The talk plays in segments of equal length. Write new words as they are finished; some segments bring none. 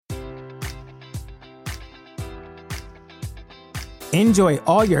Enjoy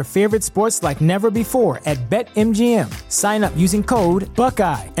all your favorite sports like never before at BetMGM. Sign up using code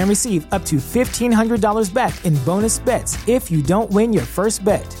Buckeye and receive up to $1,500 back in bonus bets if you don't win your first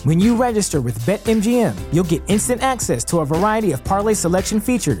bet. When you register with BetMGM, you'll get instant access to a variety of parlay selection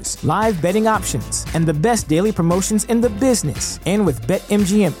features, live betting options, and the best daily promotions in the business. And with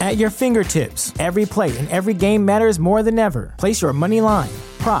BetMGM at your fingertips, every play and every game matters more than ever. Place your money line,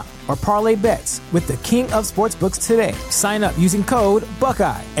 prop, or parlay bets with the king of sportsbooks today. Sign up using code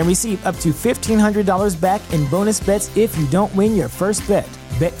Buckeye and receive up to $1,500 back in bonus bets if you don't win your first bet.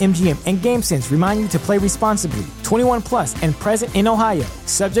 BetMGM and GameSense remind you to play responsibly. 21 plus and present in Ohio,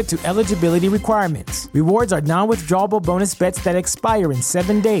 subject to eligibility requirements. Rewards are non-withdrawable bonus bets that expire in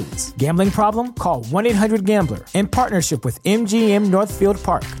 7 days. Gambling problem? Call 1-800-GAMBLER. In partnership with MGM Northfield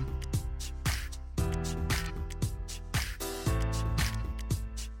Park.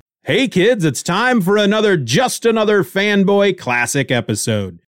 Hey kids, it's time for another Just Another Fanboy Classic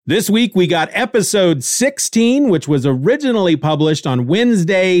episode. This week we got episode 16, which was originally published on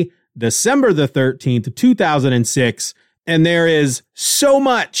Wednesday, December the 13th, 2006. And there is so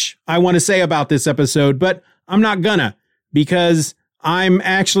much I want to say about this episode, but I'm not gonna, because I'm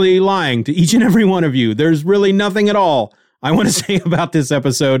actually lying to each and every one of you. There's really nothing at all I want to say about this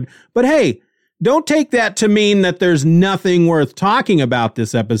episode. But hey, don't take that to mean that there's nothing worth talking about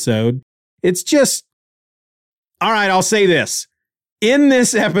this episode. It's just, all right, I'll say this. In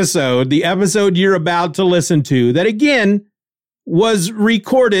this episode, the episode you're about to listen to, that again was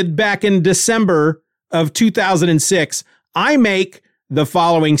recorded back in December of 2006, I make the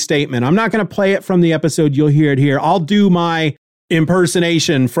following statement. I'm not going to play it from the episode. You'll hear it here. I'll do my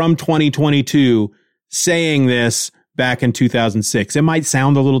impersonation from 2022 saying this back in 2006. It might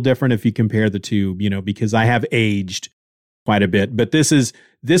sound a little different if you compare the two, because I have aged quite a bit. But this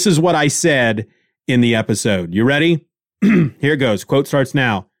is what I said in the episode. You ready? Here it goes. Quote starts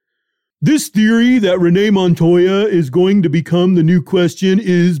now. This theory that Renee Montoya is going to become the new question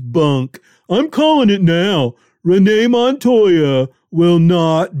is bunk. I'm calling it now. Renee Montoya will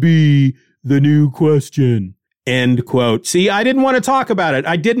not be the new question. End quote. See, I didn't want to talk about it.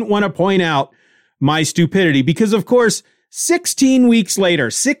 I didn't want to point out my stupidity because, of course, 16 weeks later,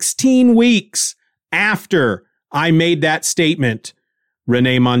 16 weeks after I made that statement,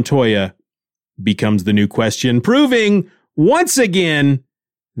 Renee Montoya becomes the new question, proving once again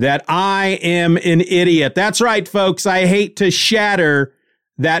that I am an idiot. That's right, folks. I hate to shatter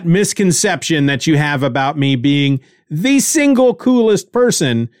that misconception that you have about me being the single coolest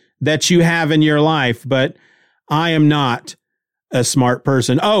person that you have in your life, but I am not a smart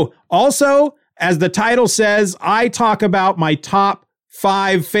person. Oh, also, as the title says, I talk about my top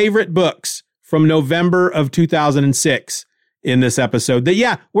 5 favorite books from November of 2006 in this episode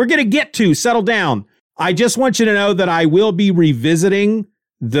that, we're going to get to. Settle down. I just want you to know that I will be revisiting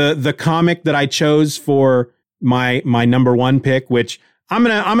the comic that I chose for my number 1 pick, which I'm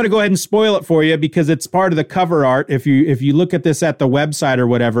going to go ahead and spoil it for you because it's part of the cover art. If you look at this at the website or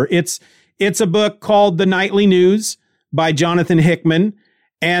whatever, it's a book called The Nightly News by Jonathan Hickman.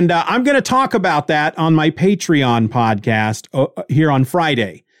 And I'm going to talk about that on my Patreon podcast here on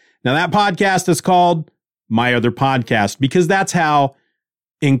Friday. Now, that podcast is called My Other Podcast because that's how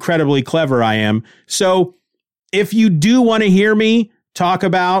incredibly clever I am. So if you do want to hear me talk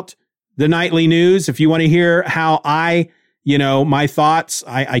about the Nightly News, if you want to hear how my thoughts,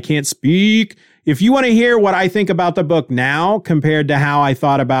 I can't speak. If you want to hear what I think about the book now compared to how I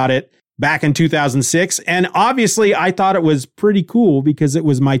thought about it back in 2006. And obviously, I thought it was pretty cool because it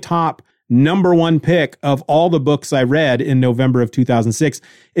was my top number 1 pick of all the books I read in November of 2006.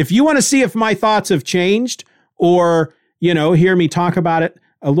 If you want to see if my thoughts have changed or, hear me talk about it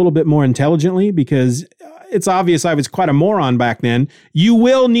a little bit more intelligently, because it's obvious I was quite a moron back then, you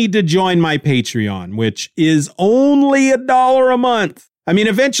will need to join my Patreon, which is only $1 a month. I mean,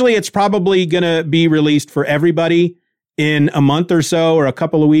 eventually it's probably going to be released for everybody in a month or so or a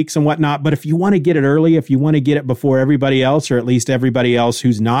couple of weeks and whatnot. But if you want to get it early, if you want to get it before everybody else, or at least everybody else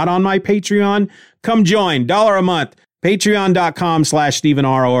who's not on my Patreon, come join. $1 a month. Patreon.com/Stephen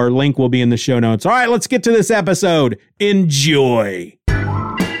R. or link will be in the show notes. All right, let's get to this episode. Enjoy.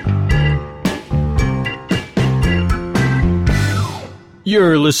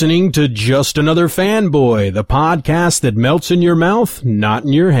 You're listening to Just Another Fanboy, the podcast that melts in your mouth, not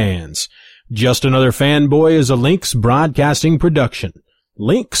in your hands. Just Another Fanboy is a Lynx Broadcasting production.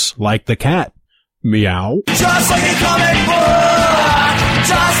 Lynx like the cat. Meow. Just like a comic book!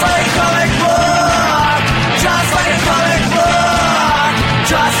 Just like a comic book! Just like a comic book!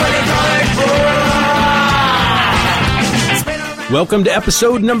 Just like a comic book! Welcome to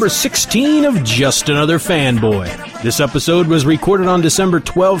episode number 16 of Just Another Fanboy. This episode was recorded on December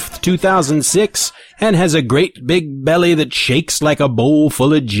 12th, 2006, and has a great big belly that shakes like a bowl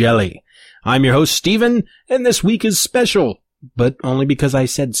full of jelly. I'm your host, Steven, and this week is special, but only because I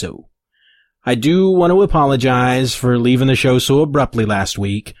said so. I do want to apologize for leaving the show so abruptly last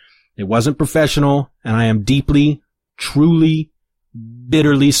week. It wasn't professional, and I am deeply, truly,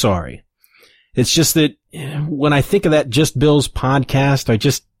 bitterly sorry. It's just that when I think of that Just Bills podcast, I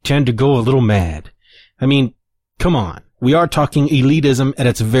just tend to go a little mad. I mean, come on. We are talking elitism at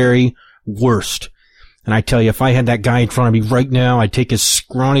its very worst. And I tell you, if I had that guy in front of me right now, I'd take his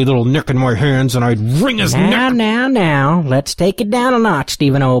scrawny little neck in my hands and I'd wring his neck. Now. Let's take it down a notch,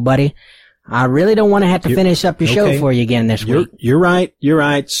 Stephen, old buddy. I really don't want to have to finish up your show for you again this week. You're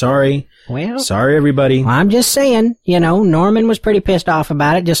right. Sorry. Well, sorry, everybody. I'm just saying, Norman was pretty pissed off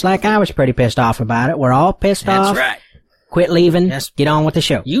about it, just like I was pretty pissed off about it. We're all pissed off. That's right. Quit leaving. Just get on with the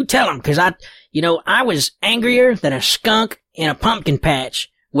show. You tell him, because I was angrier than a skunk in a pumpkin patch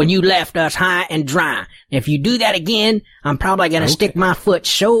when you left us high and dry. If you do that again, I'm probably going to stick my foot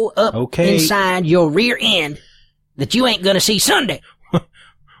so up inside your rear end that you ain't going to see Sunday.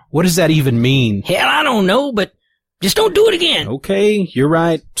 What does that even mean? Hell, I don't know, but just don't do it again. Okay, you're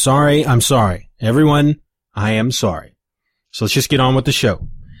right. Sorry, I'm sorry. Everyone, I am sorry. So let's just get on with the show.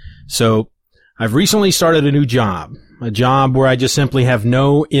 So, I've recently started a new job. A job where I just simply have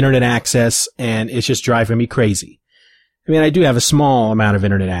no internet access, and it's just driving me crazy. I mean, I do have a small amount of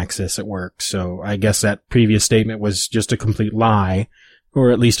internet access at work, so I guess that previous statement was just a complete lie.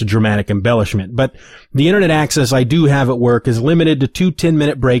 Or at least a dramatic embellishment. But the internet access I do have at work is limited to 2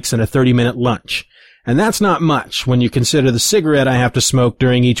 10-minute breaks and a 30-minute lunch. And that's not much when you consider the cigarette I have to smoke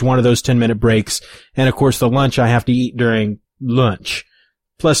during each one of those 10-minute breaks, and of course the lunch I have to eat during lunch.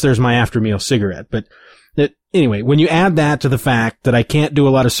 Plus there's my after-meal cigarette. But anyway, when you add that to the fact that I can't do a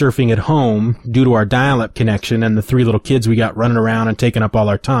lot of surfing at home due to our dial-up connection and the 3 little kids we got running around and taking up all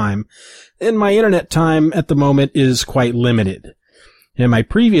our time, then my internet time at the moment is quite limited. In my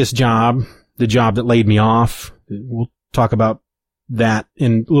previous job, the job that laid me off, we'll talk about that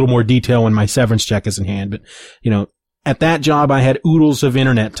in a little more detail when my severance check is in hand. But, at that job I had oodles of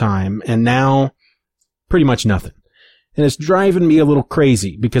internet time, and now pretty much nothing. And it's driving me a little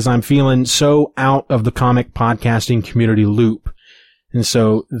crazy because I'm feeling so out of the comic podcasting community loop. And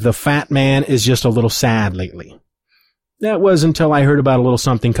so the fat man is just a little sad lately. That was until I heard about a little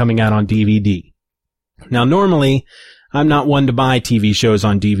something coming out on DVD. Now, normally, I'm not one to buy TV shows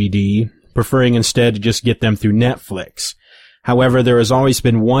on DVD, preferring instead to just get them through Netflix. However, there has always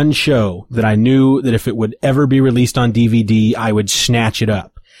been one show that I knew that if it would ever be released on DVD, I would snatch it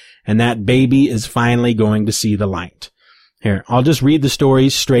up. And that baby is finally going to see the light. Here, I'll just read the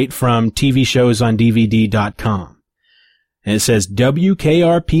stories straight from TVShowsOnDVD.com. And it says,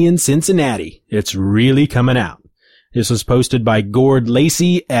 WKRP in Cincinnati. It's really coming out. This was posted by Gord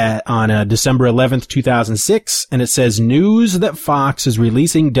Lacey on December 11th, 2006, and it says, news that Fox is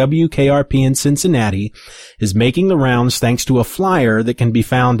releasing WKRP in Cincinnati is making the rounds thanks to a flyer that can be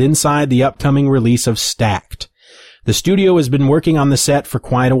found inside the upcoming release of Stacked. The studio has been working on the set for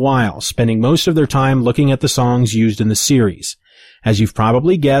quite a while, spending most of their time looking at the songs used in the series. As you've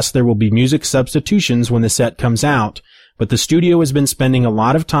probably guessed, there will be music substitutions when the set comes out, but the studio has been spending a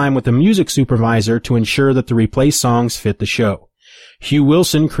lot of time with the music supervisor to ensure that the replaced songs fit the show. Hugh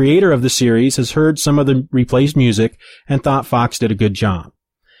Wilson, creator of the series, has heard some of the replaced music and thought Fox did a good job.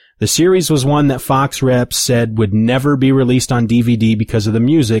 The series was one that Fox reps said would never be released on DVD because of the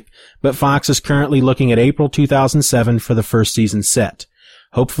music, but Fox is currently looking at April 2007 for the first season set.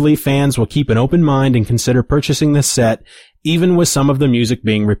 Hopefully fans will keep an open mind and consider purchasing this set, even with some of the music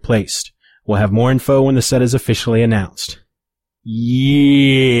being replaced. We'll have more info when the set is officially announced.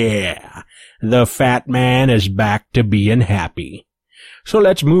 Yeah, the fat man is back to being happy. So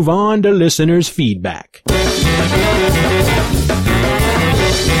let's move on to listeners' feedback.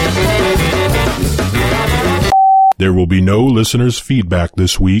 There will be no listeners' feedback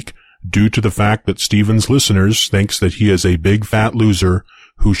this week due to the fact that Steven's listeners thinks that he is a big fat loser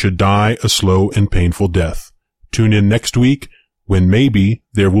who should die a slow and painful death. Tune in next week when maybe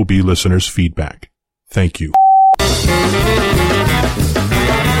there will be listeners' feedback. Thank you.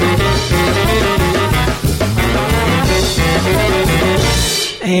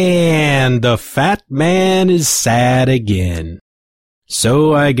 And the fat man is sad again.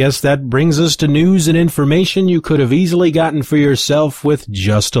 So I guess that brings us to news and information you could have easily gotten for yourself with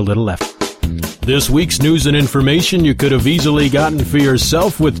just a little effort. This week's news and information you could have easily gotten for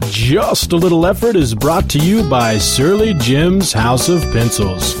yourself with just a little effort is brought to you by Surly Jim's House of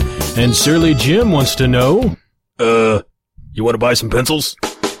Pencils. And Surly Jim wants to know, You want to buy some pencils?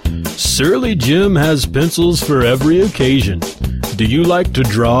 Surly Jim has pencils for every occasion. Do you like to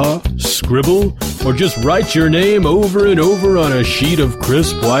draw, scribble, or just write your name over and over on a sheet of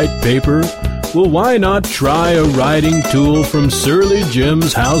crisp white paper? Well, why not try a writing tool from Surly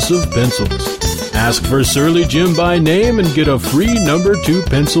Jim's House of Pencils? Ask for Surly Jim by name and get a free number 2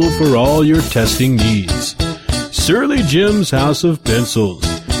 pencil for all your testing needs. Surly Jim's House of Pencils.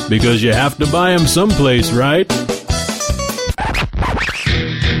 Because you have to buy them someplace, right?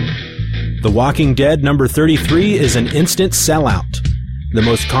 The Walking Dead number 33 is an instant sellout. The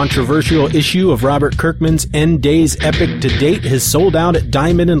most controversial issue of Robert Kirkman's End Days epic to date has sold out at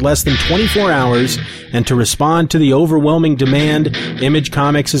Diamond in less than 24 hours, and to respond to the overwhelming demand, Image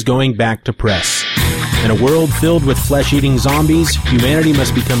Comics is going back to press. In a world filled with flesh-eating zombies, humanity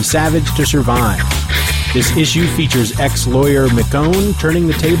must become savage to survive. This issue features ex-lawyer McCone turning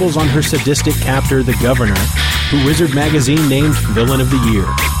the tables on her sadistic captor, the Governor, who Wizard Magazine named Villain of the Year.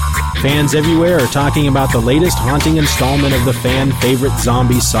 Fans everywhere are talking about the latest haunting installment of the fan-favorite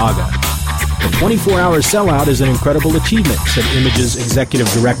zombie saga. The 24-hour sellout is an incredible achievement, said Image's executive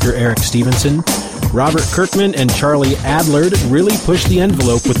director Eric Stevenson. Robert Kirkman and Charlie Adlard really pushed the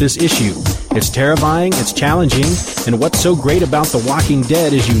envelope with this issue. It's terrifying, it's challenging, and what's so great about The Walking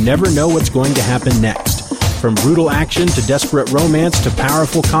Dead is you never know what's going to happen next. From brutal action to desperate romance to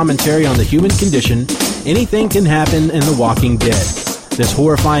powerful commentary on the human condition, anything can happen in The Walking Dead. This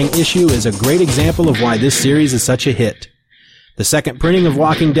horrifying issue is a great example of why this series is such a hit. The second printing of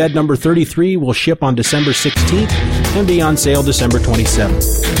Walking Dead number 33 will ship on December 16th and be on sale December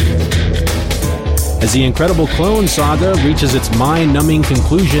 27th. As the Incredible Clone Saga reaches its mind-numbing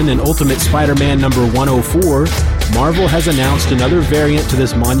conclusion in Ultimate Spider-Man number 104, Marvel has announced another variant to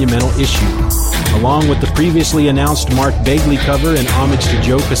this monumental issue. Along with the previously announced Mark Bagley cover in homage to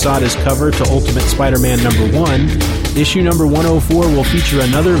Joe Quesada's cover to Ultimate Spider-Man number 1, issue number 104 will feature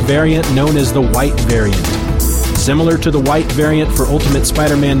another variant known as the White Variant. Similar to the White Variant for Ultimate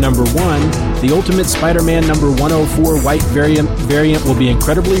Spider-Man number 1, the Ultimate Spider-Man number 104 White variant will be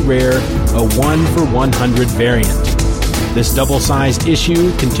incredibly rare, a 1-for-100 variant. This double-sized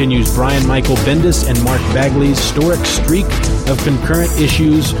issue continues Brian Michael Bendis and Mark Bagley's historic streak of concurrent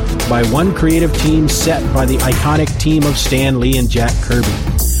issues by one creative team set by the iconic team of Stan Lee and Jack Kirby.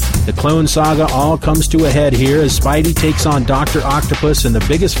 The Clone Saga all comes to a head here as Spidey takes on Dr. Octopus in the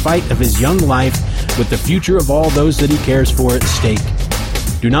biggest fight of his young life, with the future of all those that he cares for at stake.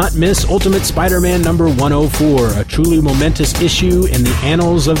 Do not miss Ultimate Spider-Man number 104, a truly momentous issue in the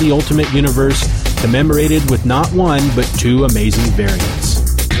annals of the Ultimate Universe, commemorated with not one, but 2 amazing variants.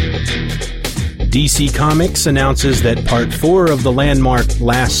 DC Comics announces that Part 4 of the landmark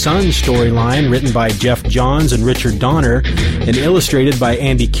Last Son storyline, written by Jeff Johns and Richard Donner and illustrated by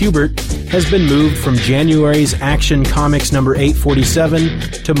Andy Kubert, has been moved from January's Action Comics number 847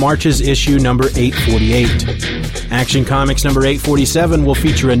 to March's issue number 848. Action Comics number 847 will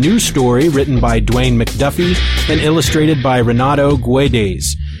feature a new story written by Dwayne McDuffie and illustrated by Renato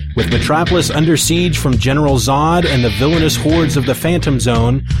Guedes. With Metropolis under siege from General Zod and the villainous hordes of the Phantom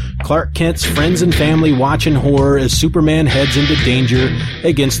Zone, Clark Kent's friends and family watch in horror as Superman heads into danger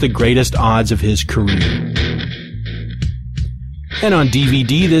against the greatest odds of his career. And on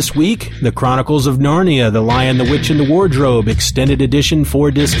DVD this week, The Chronicles of Narnia, The Lion, the Witch, and the Wardrobe Extended Edition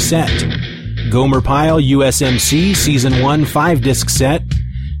 4-disc set, Gomer Pyle USMC Season 1 5-disc set,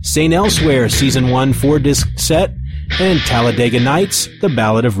 St. Elsewhere Season 1 4-disc set, and Talladega Nights, The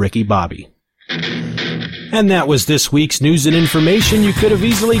Ballad of Ricky Bobby. And that was this week's news and information you could have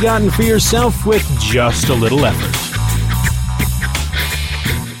easily gotten for yourself with just a little effort.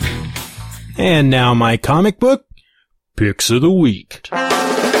 And now my comic book Picks of the Week.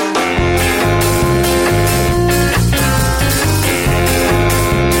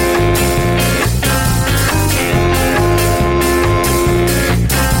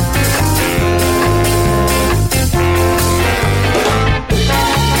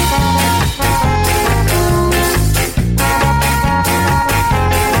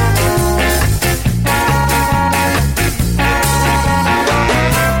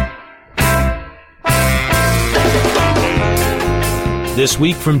 This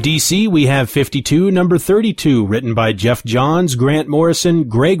week from DC, we have 52, number 32, written by Jeff Johns, Grant Morrison,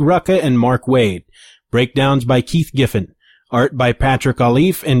 Greg Rucka, and Mark Waid. Breakdowns by Keith Giffen. Art by Patrick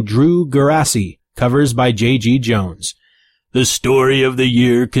Olive and Drew Garassi. Covers by J.G. Jones. The story of the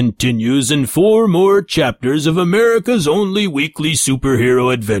year continues in 4 more chapters of America's only weekly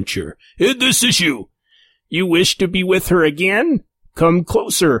superhero adventure. In this issue, you wish to be with her again? Come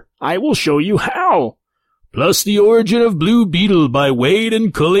closer. I will show you how. Plus the origin of Blue Beetle by Wade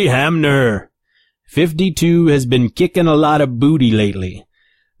and Cully Hamner. 52 has been kicking a lot of booty lately.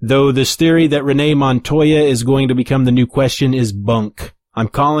 Though this theory that Renee Montoya is going to become the new question is bunk. I'm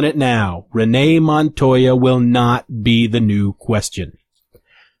calling it now. Renee Montoya will not be the new question.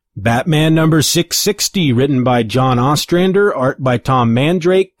 Batman number 660, written by John Ostrander, art by Tom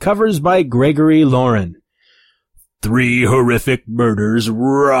Mandrake, covers by Gregory Lauren. 3 horrific murders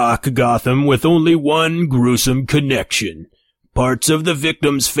rock Gotham with only one gruesome connection. Parts of the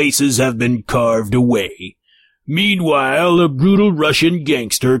victims' faces have been carved away. Meanwhile, a brutal Russian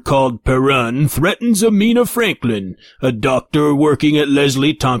gangster called Perun threatens Amina Franklin, a doctor working at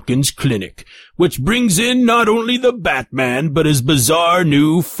Leslie Tompkins' clinic, which brings in not only the Batman, but his bizarre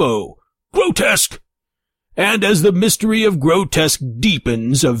new foe, Grotesque. And as the mystery of Grotesque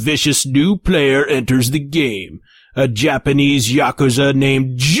deepens, a vicious new player enters the game, a Japanese Yakuza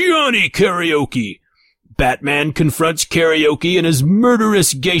named Johnny Karaoke. Batman confronts Karaoke and his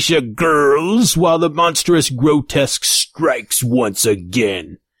murderous geisha girls while the monstrous Grotesque strikes once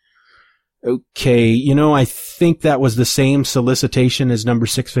again. Okay, I think that was the same solicitation as number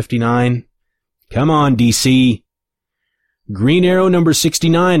 659. Come on, DC. Green Arrow number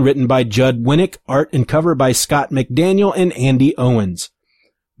 69, written by Judd Winnick, art and cover by Scott McDaniel and Andy Owens.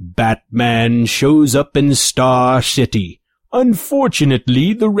 Batman shows up in Star City.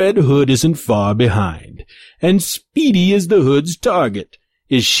 Unfortunately, the Red Hood isn't far behind, and Speedy is the Hood's target.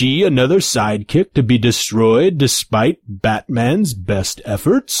 Is she another sidekick to be destroyed despite Batman's best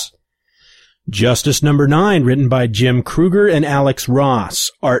efforts? Justice number 9, written by Jim Kruger and Alex Ross,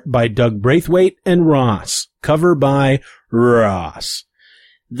 art by Doug Braithwaite and Ross, cover by Ross.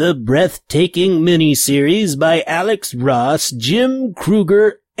 The breathtaking miniseries by Alex Ross, Jim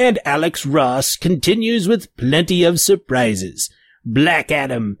Kruger, and Alex Ross continues with plenty of surprises. Black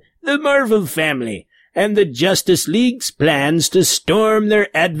Adam, the Marvel family, and the Justice League's plans to storm their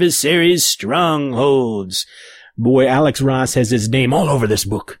adversaries' strongholds. Boy, Alex Ross has his name all over this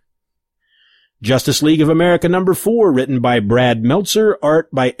book. Justice League of America number 4, written by Brad Meltzer, art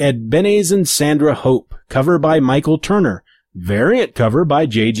by Ed Benes and Sandra Hope, cover by Michael Turner, variant cover by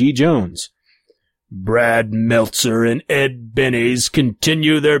J.G. Jones. Brad Meltzer and Ed Benes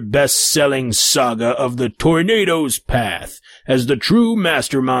continue their best-selling saga of the Tornado's Path, as the true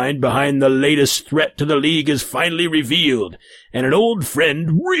mastermind behind the latest threat to the League is finally revealed, and an old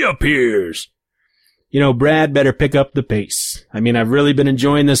friend reappears. Brad better pick up the pace. I've really been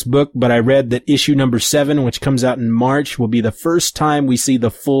enjoying this book, but I read that issue number 7, which comes out in March, will be the first time we see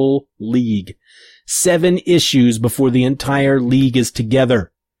the full League. 7 issues before the entire League is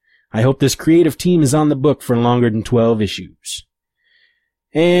together. I hope this creative team is on the book for longer than 12 issues.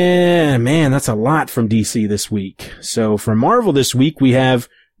 And man, that's a lot from DC this week. So for Marvel this week, we have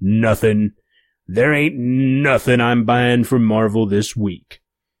nothing. There ain't nothing I'm buying from Marvel this week.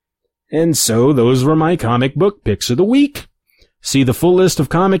 And so those were my comic book picks of the week. See the full list of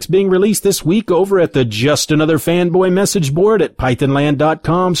comics being released this week over at the Just Another Fanboy message board at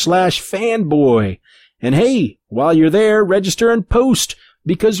pythonland.com/fanboy. And hey, while you're there, register and post,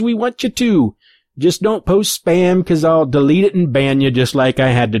 because we want you to. Just don't post spam, because I'll delete it and ban you just like I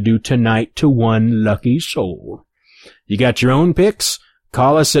had to do tonight to one lucky soul. You got your own picks?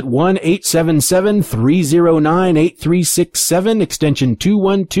 Call us at 1-877-309-8367, extension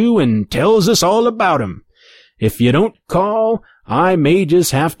 212, and tells us all about 'em. If you don't call, I may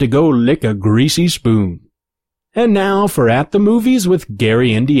just have to go lick a greasy spoon. And now for At the Movies with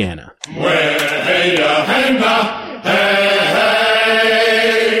Gary Indiana. Way to hang the hey, hey.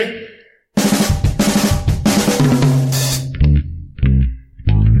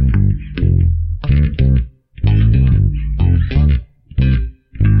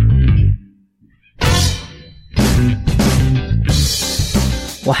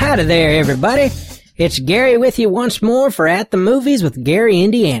 Well, howdy there, everybody. It's Gary with you once more for At the Movies with Gary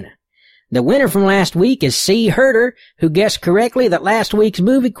Indiana. The winner from last week is C. Herder, who guessed correctly that last week's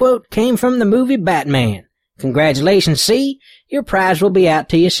movie quote came from the movie Batman. Congratulations, C. Your prize will be out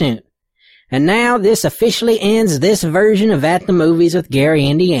to you soon. And now, this officially ends this version of At the Movies with Gary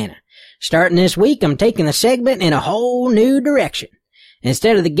Indiana. Starting this week, I'm taking the segment in a whole new direction.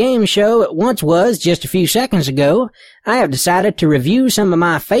 Instead of the game show it once was just a few seconds ago, I have decided to review some of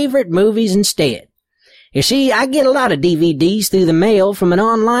my favorite movies instead. You see, I get a lot of DVDs through the mail from an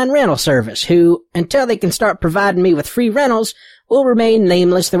online rental service who, until they can start providing me with free rentals, will remain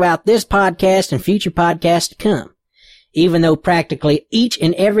nameless throughout this podcast and future podcasts to come. Even though practically each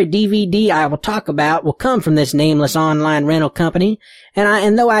and every DVD I will talk about will come from this nameless online rental company,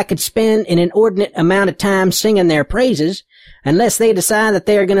 and though I could spend an inordinate amount of time singing their praises, unless they decide that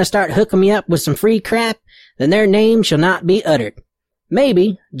they are going to start hooking me up with some free crap, then their name shall not be uttered.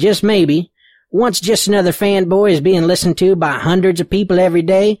 Maybe, just maybe, Once Just Another Fanboy is being listened to by hundreds of people every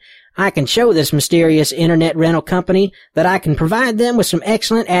day, I can show this mysterious internet rental company that I can provide them with some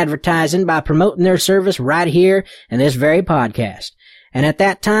excellent advertising by promoting their service right here in this very podcast. And at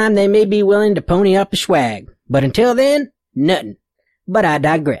that time, they may be willing to pony up a swag. But until then, nothing. But I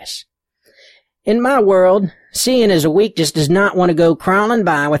digress. In my world, seeing as a week just does not want to go crawling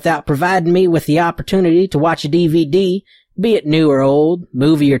by without providing me with the opportunity to watch a DVD, be it new or old,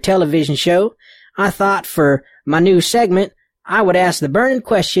 movie or television show, I thought for my new segment, I would ask the burning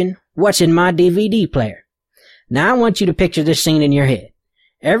question, what's in my DVD player? Now I want you to picture this scene in your head.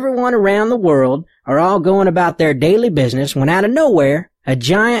 Everyone around the world are all going about their daily business when out of nowhere, a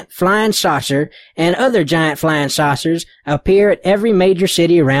giant flying saucer and other giant flying saucers appear at every major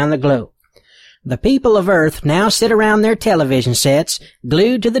city around the globe. The people of Earth now sit around their television sets,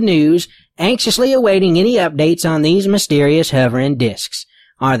 glued to the news, anxiously awaiting any updates on these mysterious hovering discs.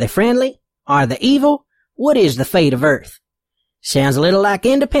 Are they friendly? Are they evil? What is the fate of Earth? Sounds a little like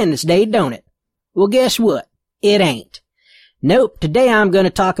Independence Day, don't it? Well, guess what? It ain't. Nope, today I'm going to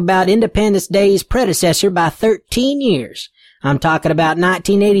talk about Independence Day's predecessor by 13 years. I'm talking about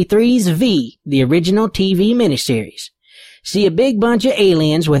 1983's V, the original TV miniseries. See, a big bunch of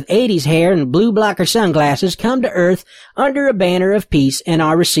aliens with 80s hair and blue blocker sunglasses come to Earth under a banner of peace and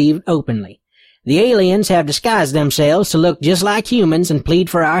are received openly. The aliens have disguised themselves to look just like humans and plead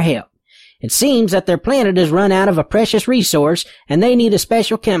for our help. It seems that their planet has run out of a precious resource and they need a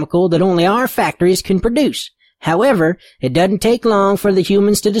special chemical that only our factories can produce. However, it doesn't take long for the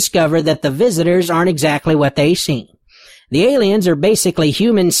humans to discover that the visitors aren't exactly what they seem. The aliens are basically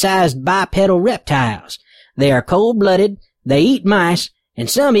human-sized bipedal reptiles. They are cold-blooded, they eat mice, and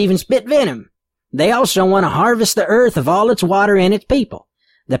some even spit venom. They also want to harvest the earth of all its water and its people.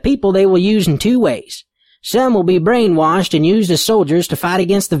 The people they will use in two ways. Some will be brainwashed and used as soldiers to fight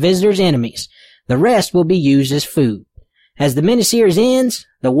against the visitors' enemies. The rest will be used as food. As the miniseries ends,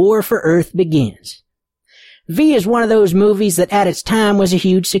 the war for Earth begins. V is one of those movies that at its time was a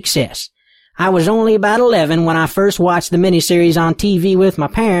huge success. I was only about 11 when I first watched the miniseries on TV with my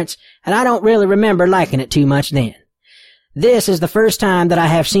parents, and I don't really remember liking it too much then. This is the first time that I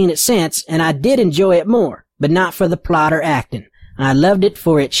have seen it since, and I did enjoy it more, but not for the plot or acting. I loved it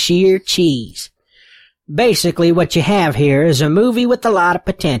for its sheer cheese. Basically, what you have here is a movie with a lot of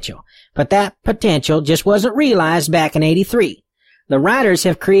potential, but that potential just wasn't realized back in '83. The writers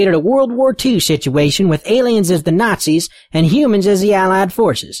have created a World War II situation with aliens as the Nazis and humans as the Allied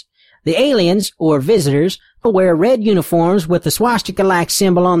forces. The aliens, or visitors, wear red uniforms with the swastika-like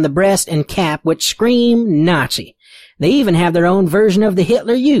symbol on the breast and cap which scream Nazi. They even have their own version of the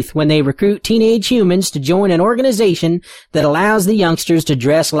Hitler Youth when they recruit teenage humans to join an organization that allows the youngsters to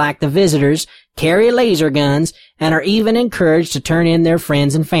dress like the visitors, carry laser guns, and are even encouraged to turn in their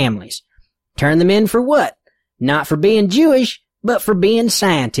friends and families. Turn them in for what? Not for being Jewish, but for being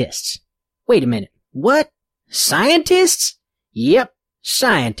scientists. Wait a minute. What? Scientists? Yep,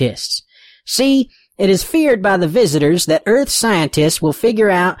 scientists. See, it is feared by the visitors that Earth scientists will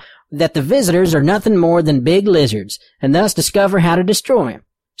figure out that the visitors are nothing more than big lizards, and thus discover how to destroy them.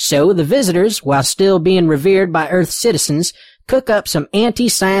 So the visitors, while still being revered by Earth citizens, cook up some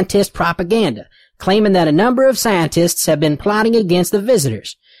anti-scientist propaganda, claiming that a number of scientists have been plotting against the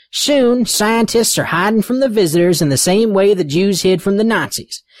visitors. Soon, scientists are hiding from the visitors in the same way the Jews hid from the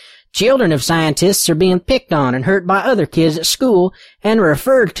Nazis. Children of scientists are being picked on and hurt by other kids at school and are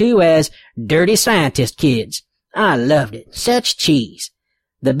referred to as dirty scientist kids. I loved it. Such cheese.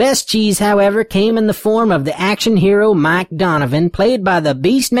 The best cheese, however, came in the form of the action hero Mike Donovan, played by the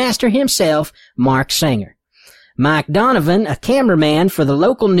Beastmaster himself, Mark Singer. Mike Donovan, a cameraman for the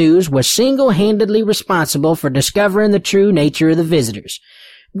local news, was single-handedly responsible for discovering the true nature of the visitors.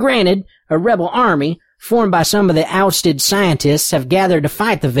 Granted, a rebel army, formed by some of the ousted scientists, have gathered to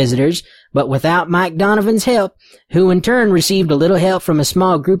fight the visitors, but without Mike Donovan's help, who in turn received a little help from a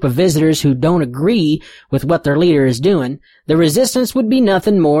small group of visitors who don't agree with what their leader is doing, the resistance would be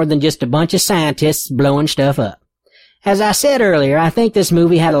nothing more than just a bunch of scientists blowing stuff up. As I said earlier, I think this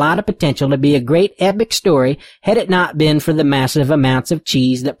movie had a lot of potential to be a great epic story had it not been for the massive amounts of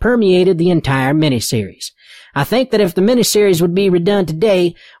cheese that permeated the entire miniseries. I think that if the miniseries would be redone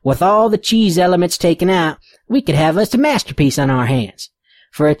today, with all the cheese elements taken out, we could have us a masterpiece on our hands.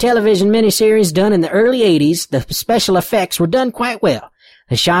 For a television miniseries done in the early 80s, the special effects were done quite well.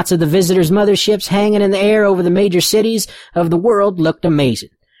 The shots of the visitors' motherships hanging in the air over the major cities of the world looked amazing.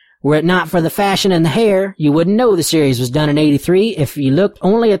 Were it not for the fashion and the hair, you wouldn't know the series was done in '83 if you looked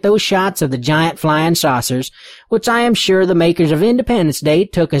only at those shots of the giant flying saucers, which I am sure the makers of Independence Day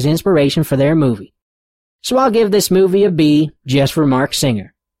took as inspiration for their movie. So I'll give this movie a B just for Mark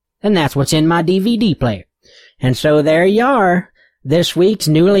Singer. then that's what's in my DVD player. And so there you are, this week's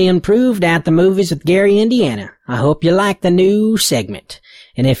newly improved At the Movies with Gary, Indiana. I hope you like the new segment.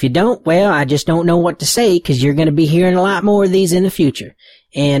 And if you don't, well, I just don't know what to say, because you're going to be hearing a lot more of these in the future.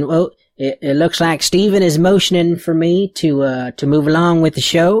 And, well, it looks like Steven is motioning for me to move along with the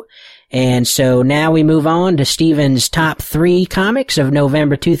show. And so now we move on to Steven's top 3 comics of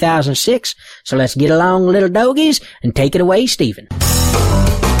November 2006. So let's get along, little dogies, and take it away, Steven.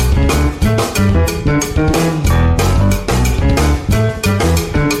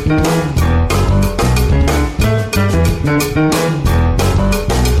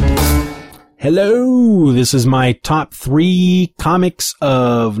 Hello, this is my top 3 comics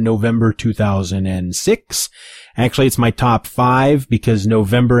of November 2006. Actually, it's my top 5 because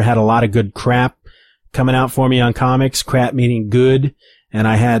November had a lot of good crap coming out for me on comics. Crap meaning good. And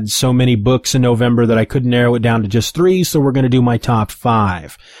I had so many books in November that I couldn't narrow it down to just 3, so we're going to do my top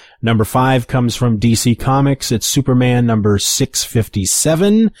 5. Number 5 comes from DC Comics. It's Superman number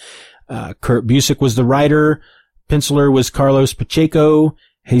 657. Kurt Busiek was the writer. Penciler was Carlos Pacheco.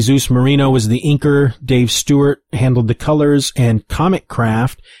 Jesus Marino was the inker, Dave Stewart handled the colors, and Comic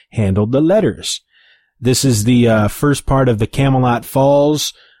Craft handled the letters. This is the first part of the Camelot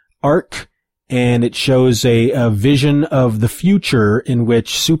Falls arc, and it shows a vision of the future in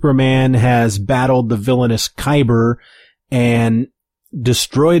which Superman has battled the villainous Khyber and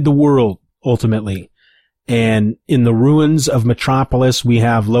destroyed the world, ultimately. And in the ruins of Metropolis, we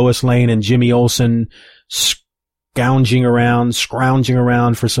have Lois Lane and Jimmy Olsen scrounging around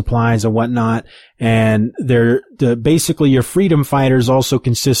for supplies and whatnot. And basically your freedom fighters also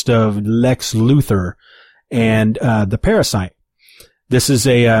consist of Lex Luthor and the Parasite. This is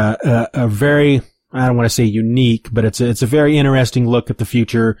a very, I don't want to say unique, but it's a very interesting look at the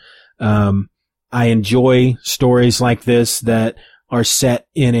future. I enjoy stories like this that are set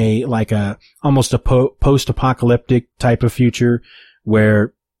in almost a post-apocalyptic type of future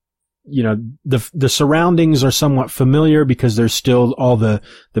where, you know, the surroundings are somewhat familiar because there's still all the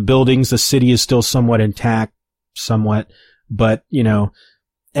buildings, the city is still somewhat intact, but, you know,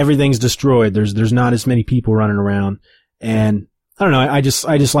 everything's destroyed. There's not as many people running around. And I don't know, I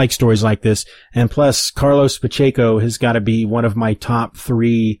just like stories like this. And plus, Carlos Pacheco has got to be one of my top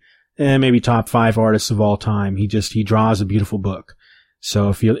 3, maybe top 5 artists of all time. He draws a beautiful book. So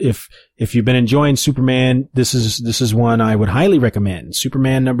if you've been enjoying Superman, this is one I would highly recommend.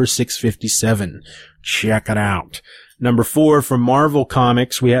 Superman number 657. Check it out. Number 4 from Marvel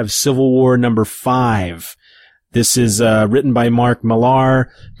Comics, we have Civil War number 5. This is written by Mark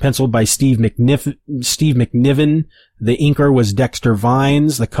Millar, penciled by Steve McNiven. The inker was Dexter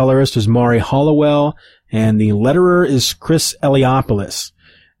Vines, the colorist is Maury Hollowell, and the letterer is Chris Eliopoulos.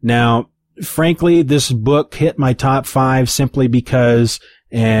 Now, frankly, this book hit my top 5 simply because,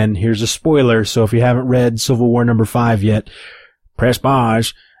 and here's a spoiler, so if you haven't read Civil War number 5 yet, press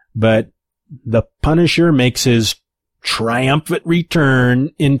pause, but the Punisher makes his triumphant return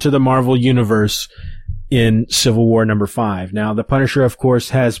into the Marvel Universe in Civil War number 5. Now, the Punisher, of course,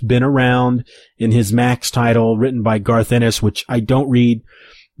 has been around in his Max title written by Garth Ennis, which I don't read,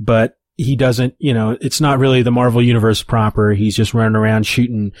 but he doesn't, you know, it's not really the Marvel Universe proper. He's just running around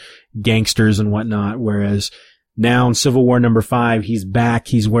shooting gangsters and whatnot. Whereas now in Civil War number 5, he's back.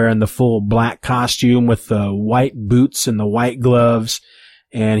 He's wearing the full black costume with the white boots and the white gloves.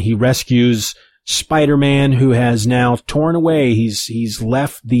 And he rescues Spider-Man, who has now torn away. He's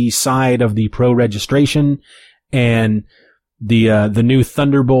left the side of the pro-registration, and the new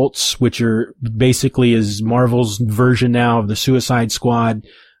Thunderbolts, which are basically is Marvel's version now of the Suicide Squad,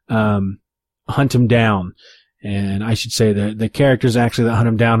 hunt him down. And I should say the characters actually that hunt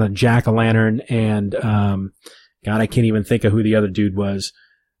him down are Jack-o'-lantern and, God, I can't even think of who the other dude was.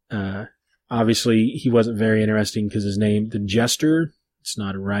 Obviously he wasn't very interesting because his name, the Jester. It's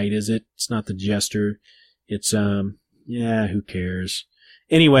not right, is it? It's not the Jester. It's, who cares?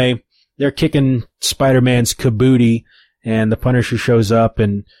 Anyway, they're kicking Spider-Man's kabooty, and the Punisher shows up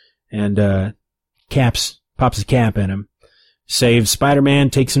and pops a cap in him. Saves Spider-Man,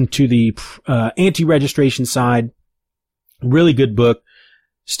 takes him to the, anti-registration side. Really good book.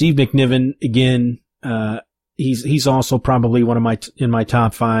 Steve McNiven, again, he's also probably one of in my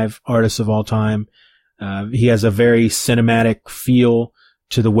top 5 artists of all time. He has a very cinematic feel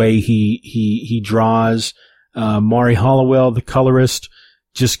to the way he draws. Maury Hollowell, the colorist,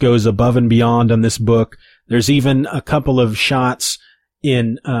 just goes above and beyond on this book. There's even a couple of shots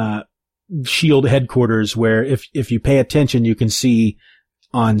in, S.H.I.E.L.D. headquarters where if you pay attention, you can see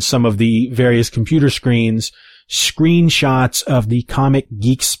on some of the various computer screens, screenshots of the Comic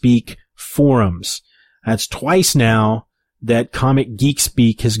Geek Speak forums. That's twice now that Comic Geek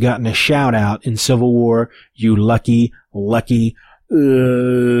Speak has gotten a shout out in Civil War. You lucky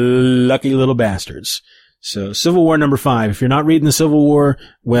little bastards. So Civil War number 5. If you're not reading the Civil War,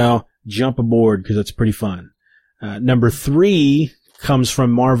 well, jump aboard because it's pretty fun. Number 3 comes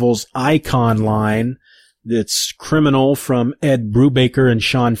from Marvel's Icon line. It's Criminal from Ed Brubaker and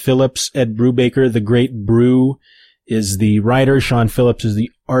Sean Phillips. Ed Brubaker, the great Brew, is the writer. Sean Phillips is the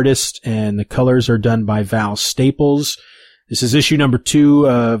artist, and the colors are done by Val Staples. This is issue number 2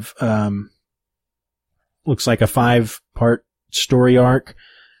 of, looks like a 5-part story arc.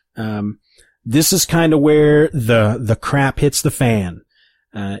 This is kind of where the crap hits the fan.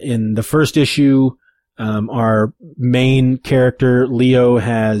 In the first issue, our main character, Leo,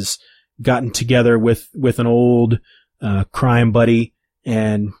 has gotten together with an old, crime buddy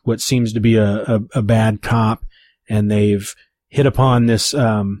and what seems to be a bad cop. And they've hit upon this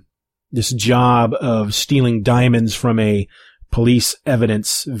job of stealing diamonds from a police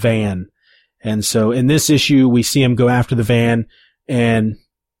evidence van. And so in this issue, we see him go after the van and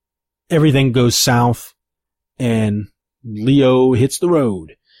everything goes south and Leo hits the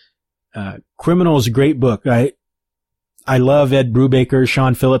road. Criminal is a great book. I love Ed Brubaker.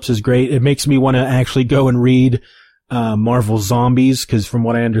 Sean Phillips is great. It makes me want to actually go and read Marvel Zombies, because from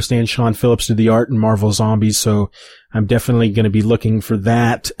what I understand, Sean Phillips did the art in Marvel Zombies, so I'm definitely going to be looking for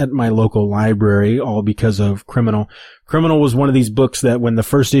that at my local library, all because of Criminal. Criminal was one of these books that when the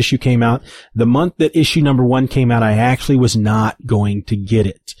first issue came out, the month that issue number 1 came out, I actually was not going to get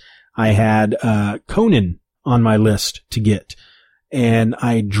it. I had Conan on my list to get, and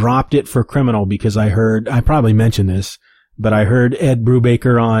I dropped it for Criminal because I probably mentioned this, but I heard Ed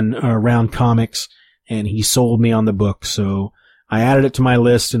Brubaker on Around Comics, and he sold me on the book. So I added it to my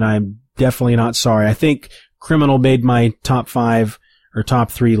list, and I'm definitely not sorry. I think Criminal made my top 5 or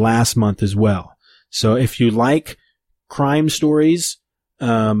top 3 last month as well. So if you like crime stories,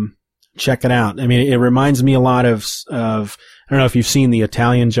 check it out. I mean, it reminds me a lot of I don't know if you've seen The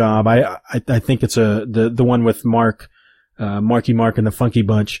Italian Job. I think it's the one with Marky Mark and the Funky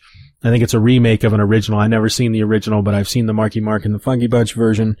Bunch. I think it's a remake of an original. I've never seen the original, but I've seen the Marky Mark and the Funky Bunch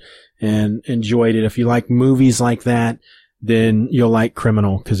version and enjoyed it. If you like movies like that, then you'll like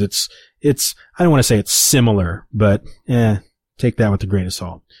Criminal, because it's, I don't want to say it's similar, but take that with a grain of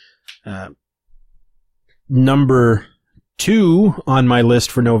salt. Number 2 on my list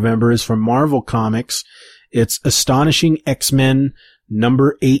for November is from Marvel Comics. It's Astonishing X-Men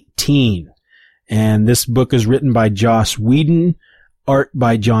number 18. And this book is written by Joss Whedon, art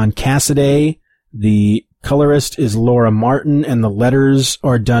by John Cassaday. The colorist is Laura Martin, and the letters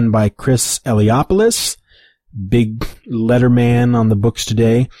are done by Chris Eliopoulos. Big letterman on the books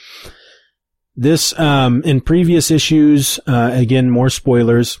today. This, in previous issues, again, more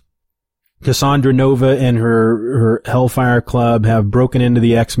spoilers. Cassandra Nova and her Hellfire Club have broken into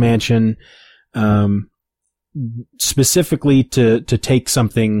the X-Mansion, specifically to take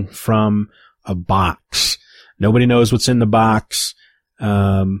something from a box. Nobody knows what's in the box.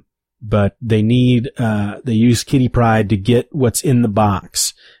 But they use Kitty Pryde to get what's in the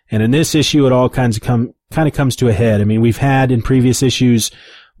box. And in this issue, it all kind of comes to a head. I mean, we've had in previous issues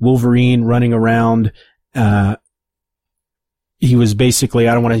Wolverine running around. He was basically,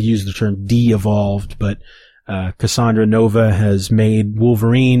 I don't want to use the term de-evolved, but Cassandra Nova has made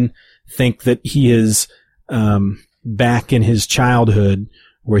Wolverine think that he is back in his childhood,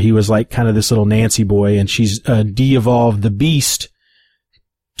 where he was like kind of this little Nancy boy, and she's de-evolved the Beast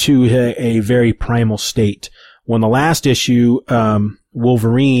to a very primal state. Well, in the last issue,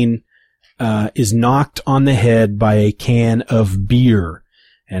 Wolverine is knocked on the head by a can of beer,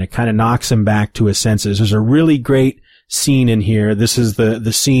 and it kind of knocks him back to his senses. There's a really great scene in here. This is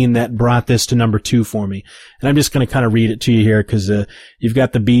the scene that brought this to number 2 for me. And I'm just going to kind of read it to you here, because you've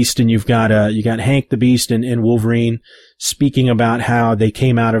got the Beast, and you got Hank the Beast and Wolverine speaking about how they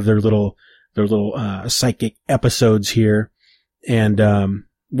came out of their little psychic episodes here. And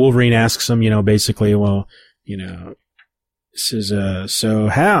Wolverine asks him, basically, well, says, so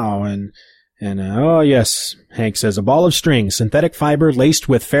how? And oh yes, Hank says, a ball of string, synthetic fiber laced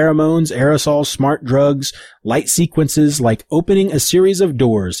with pheromones, aerosols, smart drugs, light sequences like opening a series of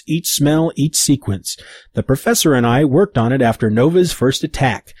doors, each smell, each sequence. The professor and I worked on it after Nova's first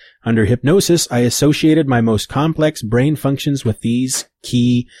attack. Under hypnosis, I associated my most complex brain functions with these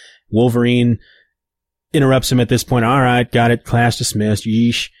key. Wolverine interrupts him at this point. All right, got it. Class dismissed.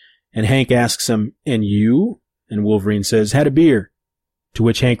 Yeesh. And Hank asks him, and you? And Wolverine says, had a beer. To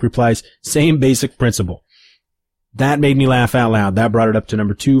which Hank replies, same basic principle. That made me laugh out loud. That brought it up to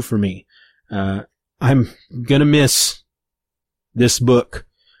number 2 for me. I'm gonna miss this book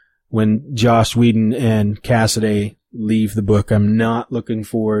when Joss Whedon and Cassaday leave the book. I'm not looking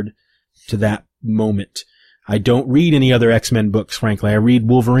forward to that moment. I don't read any other X-Men books, frankly. I read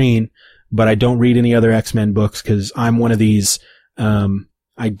Wolverine, but I don't read any other X-Men books because I'm one of these,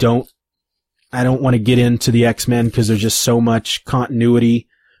 I don't want to get into the X-Men because there's just so much continuity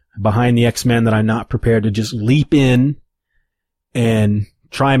behind the X-Men that I'm not prepared to just leap in and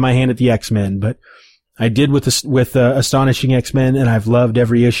try my hand at the X-Men. But I did with Astonishing X-Men, and I've loved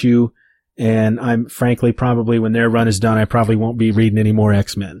every issue. And I'm frankly probably when their run is done, I probably won't be reading any more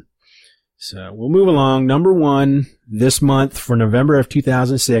X-Men. So we'll move along. Number 1 this month for November of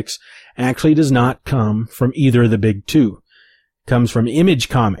 2006 actually does not come from either of the big two. It comes from Image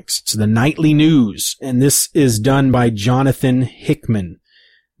Comics. It's the Nightly News, and this is done by Jonathan Hickman.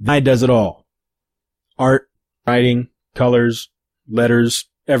 The guy does it all. Art, writing, colors, letters,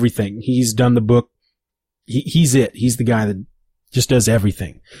 everything. He's done the book. He's it. He's the guy that just does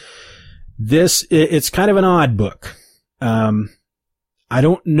everything. It's kind of an odd book. I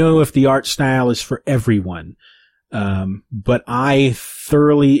don't know if the art style is for everyone. But I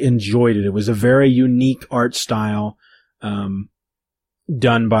thoroughly enjoyed it. It was a very unique art style,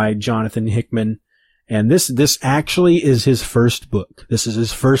 done by Jonathan Hickman. And this actually is his first book. This is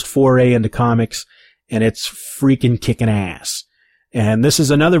his first foray into comics, and it's freaking kicking ass. And this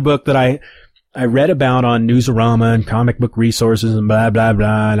is another book that I read about on Newsarama and Comic Book Resources and blah, blah,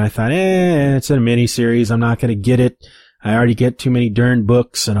 blah. And I thought, it's a mini-series. I'm not going to get it. I already get too many darn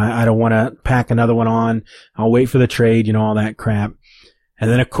books, and I don't want to pack another one on. I'll wait for the trade, all that crap.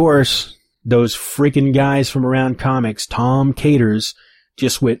 And then, of course, those freaking guys from Around Comics, Tom Caters,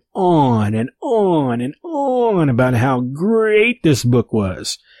 just went on and on and on about how great this book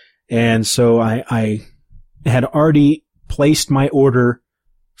was. And so I had already placed my order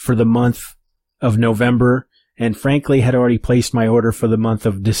for the month of November, and frankly had already placed my order for the month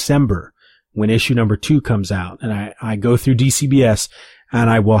of December when issue number 2 comes out. And I go through DCBS, and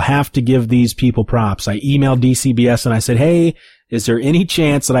I will have to give these people props. I emailed DCBS and I said, hey, is there any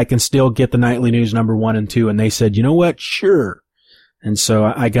chance that I can still get the Nightly News number 1 and 2? And they said, you know what? Sure. And so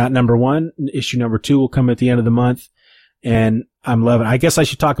I got number 1. Issue number 2 will come at the end of the month, and I'm loving it. I guess I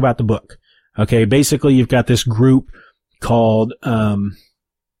should talk about the book. Okay. Basically, you've got this group called,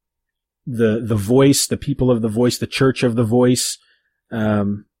 the Voice, the People of the Voice, the Church of the Voice.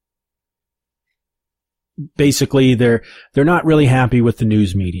 Basically, they're not really happy with the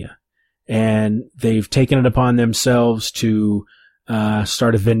news media, and they've taken it upon themselves to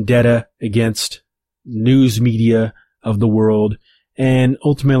start a vendetta against news media of the world, and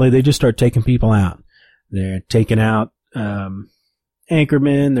ultimately they just start taking people out. They're taking out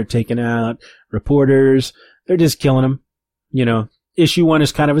anchormen, they're taking out reporters, they're just killing them. Issue 1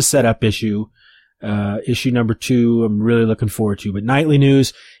 is kind of a setup issue. Issue number 2, I'm really looking forward to. But Nightly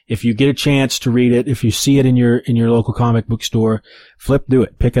News, if you get a chance to read it, if you see it in your local comic book store, flip through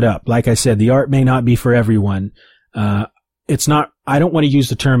it, pick it up. Like I said, the art may not be for everyone. It's not, I don't want to use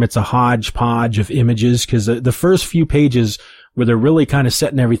the term it's a hodgepodge of images, because the first few pages where they're really kind of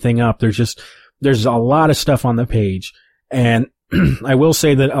setting everything up, there's a lot of stuff on the page. And I will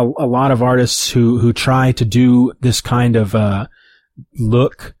say that a lot of artists who try to do this kind of,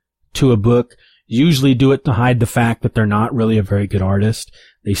 look to a book usually do it to hide the fact that they're not really a very good artist.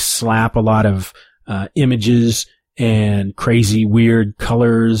 They slap a lot of images and crazy weird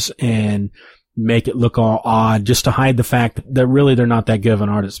colors and make it look all odd just to hide the fact that really they're not that good of an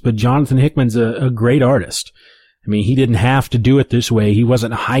artist. But Jonathan Hickman's a great artist. I mean, he didn't have to do it this way. He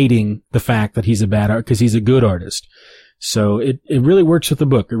wasn't hiding the fact that he's a bad artist because he's a good artist. So it really works with the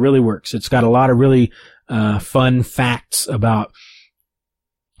book. It really works. It's got a lot of really fun facts about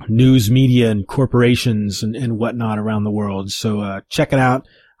news media and corporations and whatnot around the world. So check it out.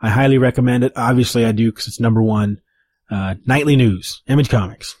 I highly recommend it. Obviously I do because it's number 1. Nightly News, Image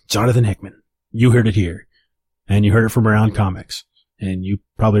Comics, Jonathan Hickman. You heard it here. And you heard it from Around Comics. And you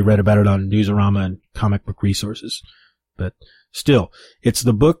probably read about it on Newsarama and Comic Book Resources. But still, it's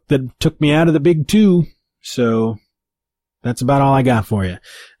the book that took me out of the big 2. So that's about all I got for you.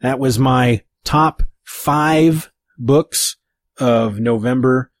 That was my top 5 books of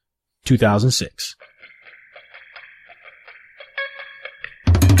November 2006.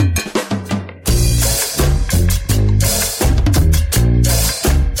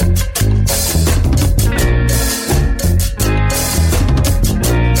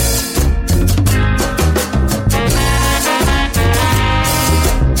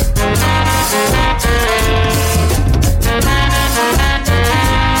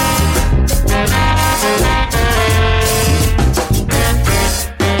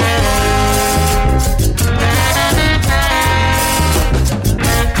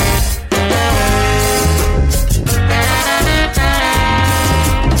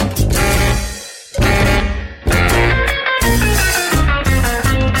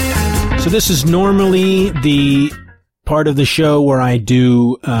 So this is normally the part of the show where I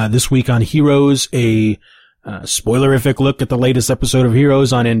do, this week on Heroes, a spoilerific look at the latest episode of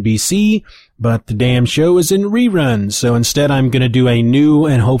Heroes on NBC, but the damn show is in reruns. So instead I'm going to do a new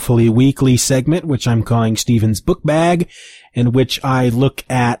and hopefully weekly segment, which I'm calling Steven's Book Bag, in which I look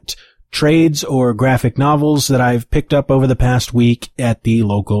at trades or graphic novels that I've picked up over the past week at the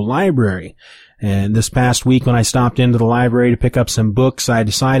local library. And this past week when I stopped into the library to pick up some books, I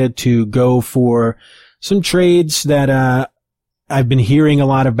decided to go for some trades that I've been hearing a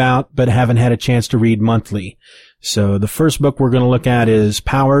lot about but haven't had a chance to read monthly. So the first book we're going to look at is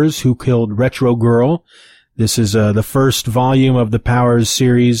Powers, Who Killed Retro Girl. This is the first volume of the Powers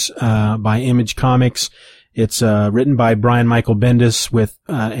series by Image Comics. It's written by Brian Michael Bendis with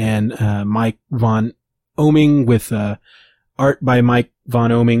and Mike Von Oming with art by Mike Von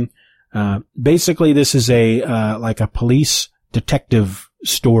Oming. Basically this is a like a police detective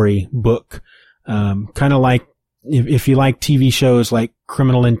story book. Kind of like if you like TV shows like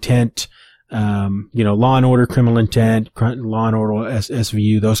Criminal Intent, Law and Order, Criminal Intent, Law and Order,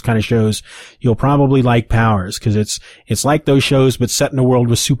 SVU, those kind of shows, you'll probably like Powers, because it's like those shows, but set in a world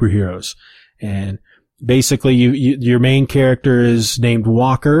with superheroes. And basically your main character is named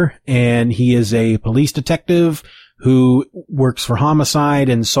Walker, and he is a police detective who works for homicide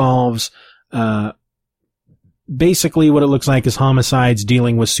and solves, basically what it looks like is homicides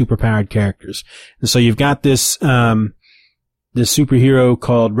dealing with superpowered characters. And so you've got this superhero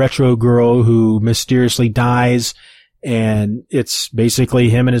called Retro Girl who mysteriously dies, and it's basically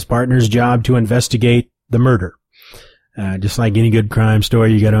him and his partner's job to investigate the murder. Just like any good crime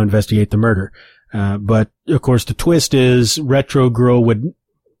story, you got to investigate the murder. But of course the twist is Retro Girl would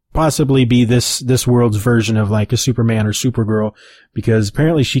possibly be this world's version of like a Superman or Supergirl, because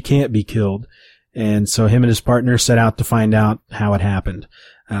apparently she can't be killed. And so him and his partner set out to find out how it happened.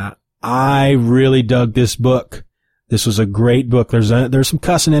 I really dug this book. This was a great book. There's some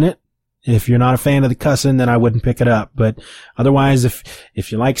cussing in it. If you're not a fan of the cussing, then I wouldn't pick it up. But otherwise,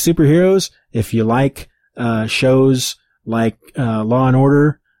 if you like superheroes, if you like shows like Law and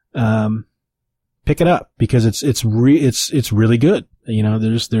Order, pick it up, because it's really good.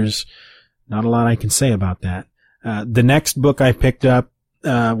 There's not a lot I can say about that. The next book I picked up,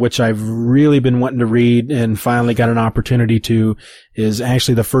 which I've really been wanting to read and finally got an opportunity to, is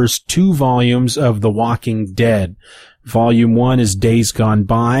actually the first 2 volumes of The Walking Dead. Volume 1 is Days Gone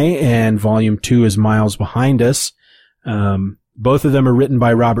By, and Volume 2 is Miles Behind Us. Both of them are written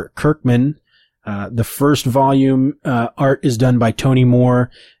by Robert Kirkman. The first volume, art is done by Tony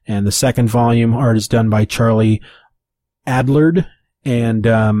Moore, and the second volume, art is done by Charlie Adlard.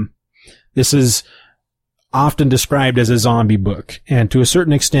 And, this is often described as a zombie book, and to a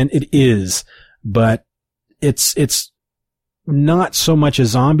certain extent it is, but it's not so much a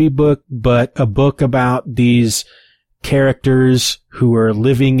zombie book, but a book about these characters who are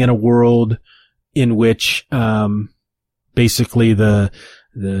living in a world in which, basically the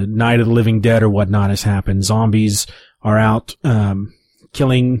Night of the Living Dead or whatnot has happened. Zombies are out,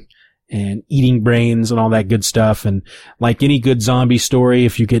 killing and eating brains and all that good stuff. And like any good zombie story,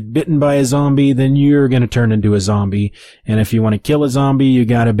 if you get bitten by a zombie, then you're going to turn into a zombie. And if you want to kill a zombie, you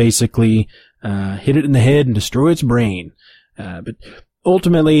got to basically hit it in the head and destroy its brain. But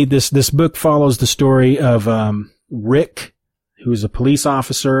ultimately, this book follows the story of Rick, who's a police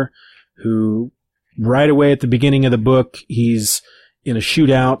officer who right away at the beginning of the book, he's in a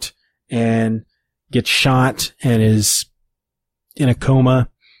shootout and gets shot and is in a coma.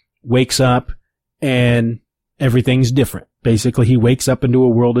 Wakes up and everything's different. Basically, he wakes up into a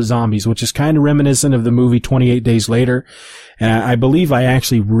world of zombies, which is kind of reminiscent of the movie 28 Days Later. And I believe I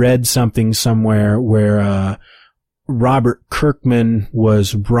actually read something somewhere where Robert Kirkman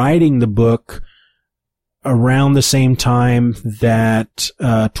was writing the book around the same time that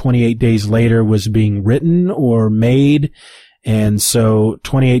 28 Days Later was being written or made. And so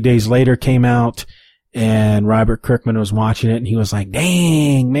 28 Days Later came out, and Robert Kirkman was watching it, and he was like,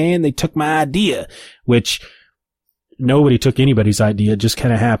 dang, man, they took my idea, which nobody took anybody's idea. It just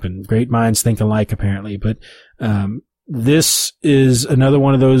kind of happened. Great minds think alike, apparently. But this is another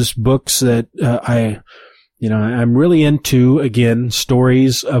one of those books that I'm really into, again,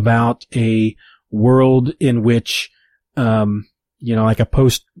 stories about a world in which, like a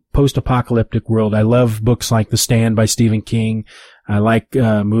post-apocalyptic world. I love books like The Stand by Stephen King. I like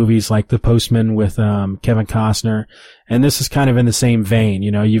movies like The Postman with Kevin Costner, and this is kind of in the same vein.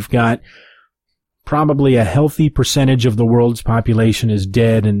 You've got probably a healthy percentage of the world's population is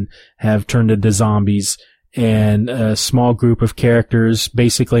dead and have turned into zombies, and a small group of characters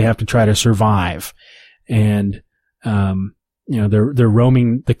basically have to try to survive. And they're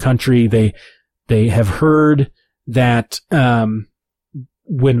roaming the country. They have heard that,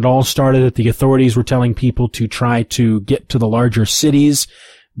 when it all started, that the authorities were telling people to try to get to the larger cities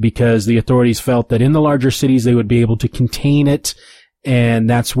because the authorities felt that in the larger cities they would be able to contain it, and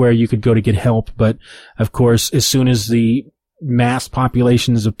that's where you could go to get help. But of course, as soon as the mass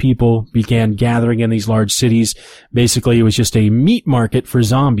populations of people began gathering in these large cities, basically it was just a meat market for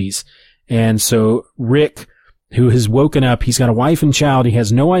zombies. And so Rick, who has woken up, he's got a wife and child, he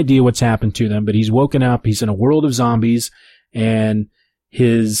has no idea what's happened to them, but he's woken up, he's in a world of zombies, and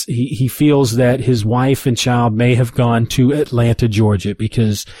he feels that his wife and child may have gone to Atlanta, Georgia,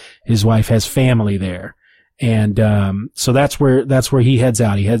 because his wife has family there. And, so that's where he heads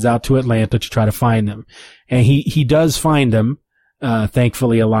out. He heads out to Atlanta to try to find them. And he does find them,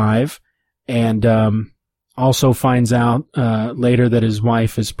 thankfully alive. And, also finds out, later that his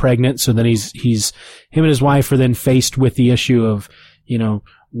wife is pregnant. So then him and his wife are then faced with the issue of,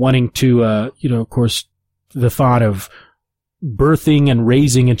 wanting to, of course, the thought of birthing and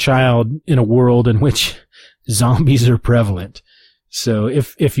raising a child in a world in which zombies are prevalent. So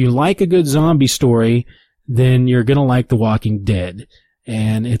if you like a good zombie story, then you're going to like The Walking Dead.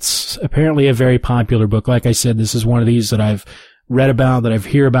 And it's apparently a very popular book. Like I said, this is one of these that I've read about, that I've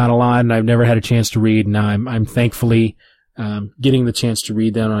heard about a lot, and I've never had a chance to read. And I'm thankfully, getting the chance to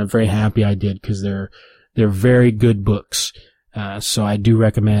read them. And I'm very happy I did, because they're very good books. So I do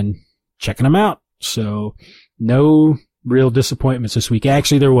recommend checking them out. So no real disappointments this week.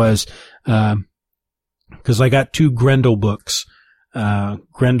 Actually, there was, because I got 2 Grendel books.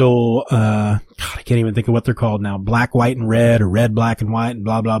 Grendel, God, I can't even think of what they're called now. Black, White, and Red, or Red, Black, and White, and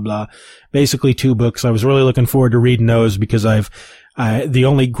blah, blah, blah. Basically 2 books. I was really looking forward to reading those, because the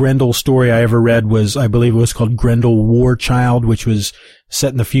only Grendel story I ever read was, I believe it was called Grendel War Child, which was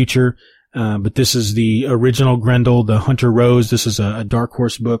set in the future. But this is the original Grendel, the Hunter Rose. This is a Dark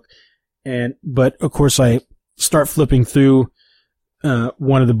Horse book. But of course I start flipping through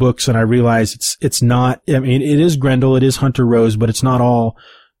one of the books, and I realize it's not, I mean, it is Grendel, it is Hunter Rose, but it's not all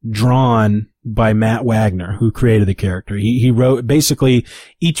drawn by Matt Wagner, who created the character. He wrote, basically,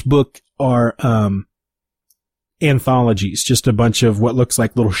 each book are anthologies, just a bunch of what looks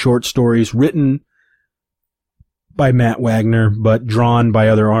like little short stories written by Matt Wagner, but drawn by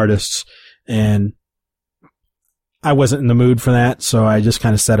other artists. And I wasn't in the mood for that, so I just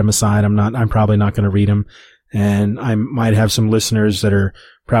kind of set them aside. I'm probably not going to read them. And I might have some listeners that are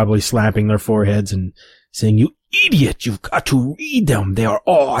probably slapping their foreheads and saying, "You idiot, you've got to read them. They are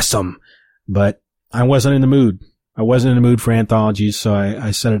awesome." But I wasn't in the mood. I wasn't in the mood for anthologies, so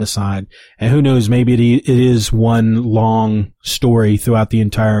I set it aside. And who knows, maybe it is one long story throughout the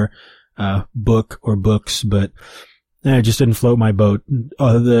entire book or books, but it just didn't float my boat.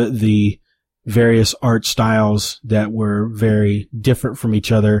 The various art styles that were very different from each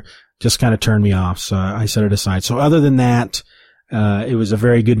other just kind of turned me off, so I set it aside. So other than that, it was a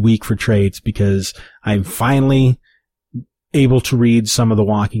very good week for trades, because I'm finally able to read some of The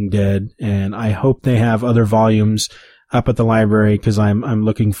Walking Dead, and I hope they have other volumes up at the library, because I'm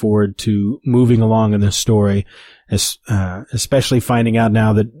looking forward to moving along in this story, especially finding out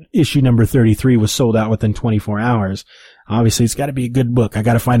now that issue number 33 was sold out within 24 hours. Obviously, it's got to be a good book. I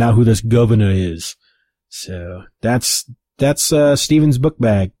got to find out who this governor is. So that's Steven's book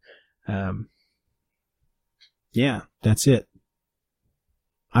bag. Yeah, that's it.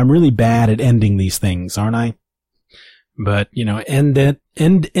 I'm really bad at ending these things, aren't I? But, end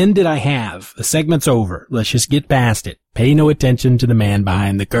it I have. The segment's over. Let's just get past it. Pay no attention to the man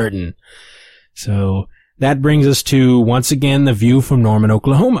behind the curtain. So that brings us to, once again, The View from Norman,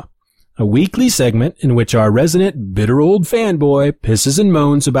 Oklahoma, a weekly segment in which our resident bitter old fanboy pisses and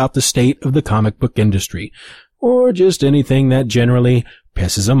moans about the state of the comic book industry, or just anything that generally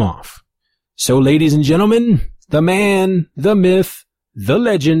pisses him off. So, ladies and gentlemen, the man, the myth, the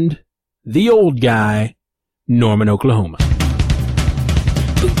legend, the old guy, Norman, Oklahoma.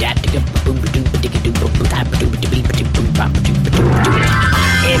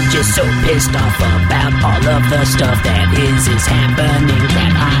 I'm just so pissed off about all of the stuff that is happening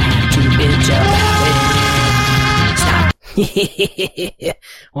that I have to bitch about. Stop.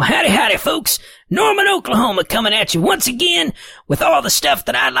 Well, howdy, folks. Norman, Oklahoma coming at you once again with all the stuff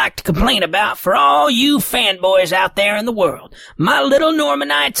that I'd like to complain about for all you fanboys out there in the world. My little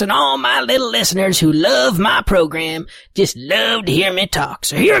Normanites and all my little listeners who love my program just love to hear me talk.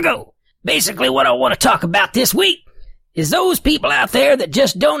 So here I go. Basically, what I want to talk about this week is those people out there that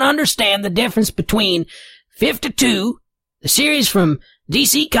just don't understand the difference between 52, the series from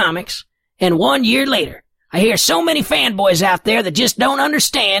DC Comics, and 1 year later. I hear so many fanboys out there that just don't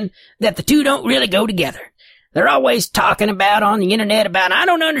understand that the two don't really go together. they're always talking about on the internet about, I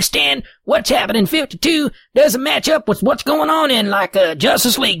don't understand what's happening in 52 doesn't match up with what's going on in like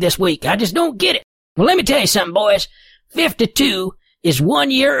Justice League this week. I just don't get it. Well, let me tell you something, boys. 52 is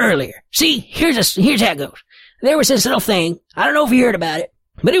 1 year earlier. See, here's how it goes. There was this little thing. I don't know if you heard about it,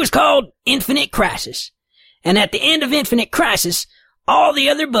 but it was called Infinite Crisis. And at the end of Infinite Crisis, all the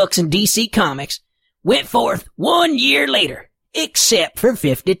other books in DC Comics went forth 1 year later, except for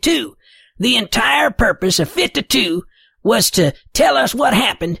 52. The entire purpose of 52 was to tell us what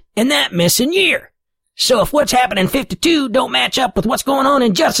happened in that missing year. So if what's happening in 52 don't match up with what's going on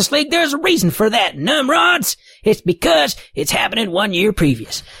in Justice League, there's a reason for that, numrods. It's because it's happening 1 year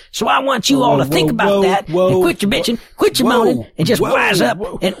previous. So I want you all to think about that and quit your bitching, quit your moaning, and just wise up.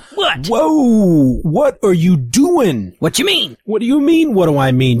 And what? Whoa! What are you doing? What you mean? What do you mean? What do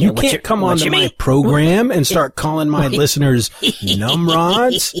I mean? You can't come on to my program and start calling my listeners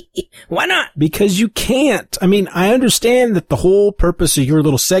numrods. Why not? Because you can't. I mean, I understand that the whole purpose of your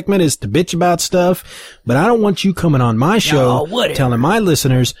little segment is to bitch about stuff, but I don't want you coming on my show telling my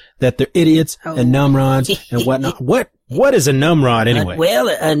listeners that they're idiots and numrods and whatnot. What is a numrod anyway? Well,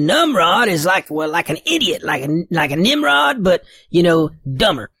 a numrod is like an idiot, like a Nimrod, but,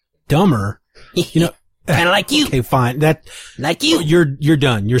 dumber. Dumber? Kind of like you. Okay, fine. Like you. You're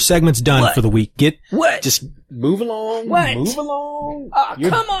done. Your segment's done for the week. Just move along. What? Move along. Oh,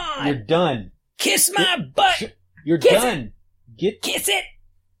 come on. You're done. Kiss my butt. You're done. Kiss it.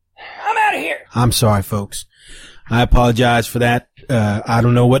 I'm out of here. I'm sorry, folks. I apologize for that. I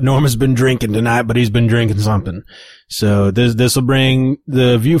don't know what Norman's been drinking tonight, but he's been drinking something. So this will bring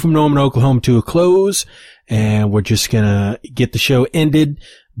the View from Norman, Oklahoma to a close, and we're just gonna get the show ended.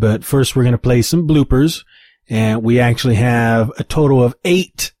 But first we're gonna play some bloopers, and we actually have a total of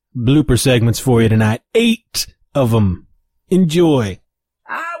 8 blooper segments for you tonight. 8 of them. Enjoy.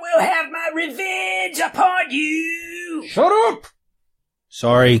 I will have my revenge upon you. Shut up!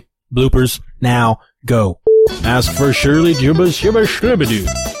 Sorry. Bloopers. Now, go. Ask for Shirley Jubba Shibba Shribbadoo.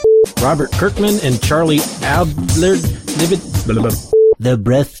 Robert Kirkman and Charlie Adler. The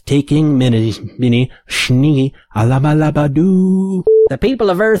breathtaking mini Schnee Alabalabadoo. The people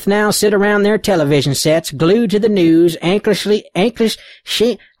of Earth now sit around their television sets, glued to the news, anxiously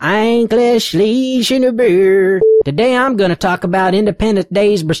Today I'm gonna talk about Independence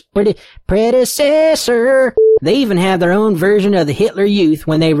Day's predecessor. They even have their own version of the Hitler Youth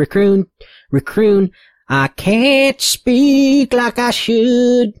when they recruit. I can't speak like I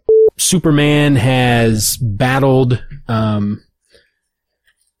should. Superman has battled, Norman,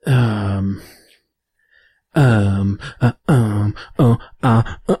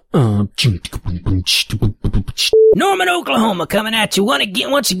 Oklahoma, coming at you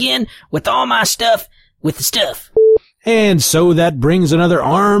once again with all my stuff, with the stuff. And so that brings another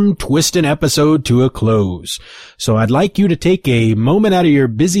arm-twisting episode to a close. So I'd like you to take a moment out of your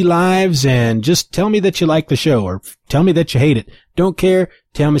busy lives and just tell me that you like the show, or tell me that you hate it. Don't care,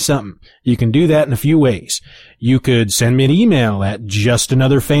 tell me something. You can do that in a few ways. You could send me an email at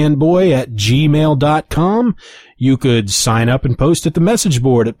justanotherfanboy@gmail.com. You could sign up and post at the message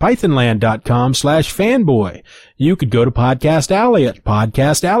board at pythonland.com/fanboy. You could go to Podcast Alley at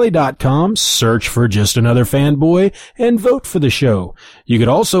podcastalley.com, search for Just Another Fanboy, and vote for the show. You could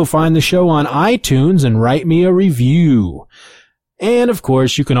also find the show on iTunes and write me a review. And of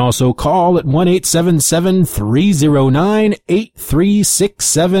course, you can also call at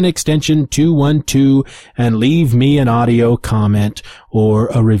 1-877-309-8367 extension 212 and leave me an audio comment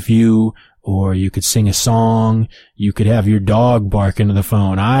or a review, or you could sing a song. You could have your dog bark into the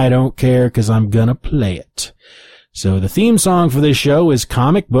phone. I don't care, 'cause I'm gonna play it. So the theme song for this show is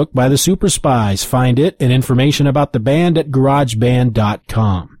Comic Book by the Super Spies. Find it and information about the band at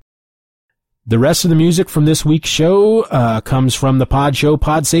garageband.com. The rest of the music from this week's show comes from the Pod Show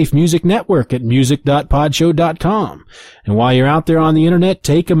Podsafe Music Network at music.podshow.com. And while you're out there on the internet,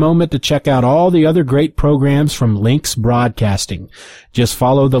 take a moment to check out all the other great programs from Links Broadcasting. Just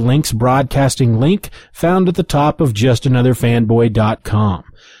follow the Links Broadcasting link found at the top of justanotherfanboy.com.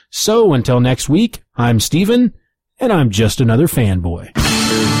 So until next week, I'm Steven, and I'm just another fanboy.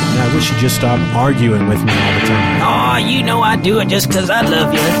 And I wish you'd just stop arguing with me all the time. Aw, you know I do it just 'cause I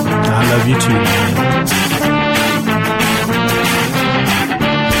love you. I love you too, man.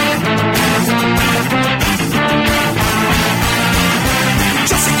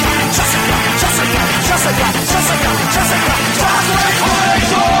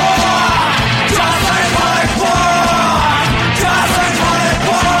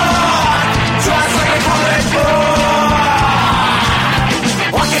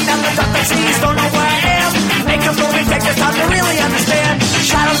 Don't know where I am. Make a movie, take the time to really understand.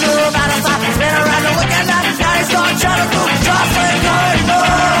 Shadows move out of sight, spin around and look at that.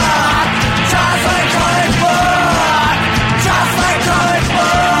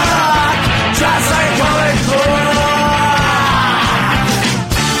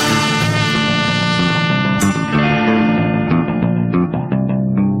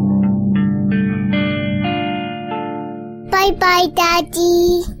 Bye-bye,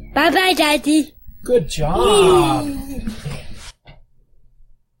 Daddy. Bye-bye, Daddy. Good job.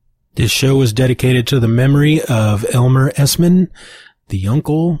 This show is dedicated to the memory of Elmer Essman, the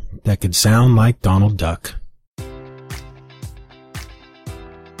uncle that could sound like Donald Duck.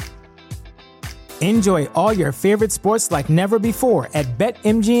 Enjoy all your favorite sports like never before at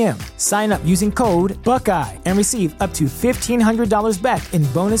BetMGM. Sign up using code Buckeye and receive up to $1,500 back in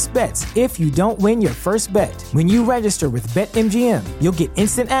bonus bets if you don't win your first bet. When you register with BetMGM, you'll get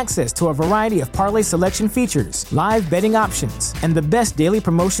instant access to a variety of parlay selection features, live betting options, and the best daily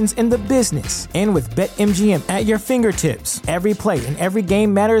promotions in the business. And with BetMGM at your fingertips, every play and every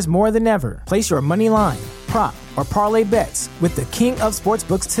game matters more than ever. Place your money line, prop, or parlay bets with the king of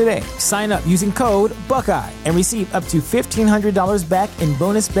sportsbooks today. Sign up using code Buckeye and receive up to $1,500 back in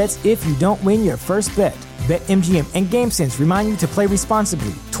bonus bets if you don't win your first bet. BetMGM and GameSense remind you to play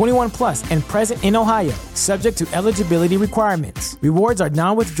responsibly. 21 plus and present in Ohio, subject to eligibility requirements. Rewards are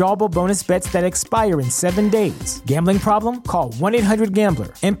non-withdrawable bonus bets that expire in 7 days. Gambling problem? Call 1-800-GAMBLER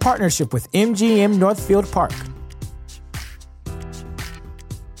in partnership with MGM Northfield Park.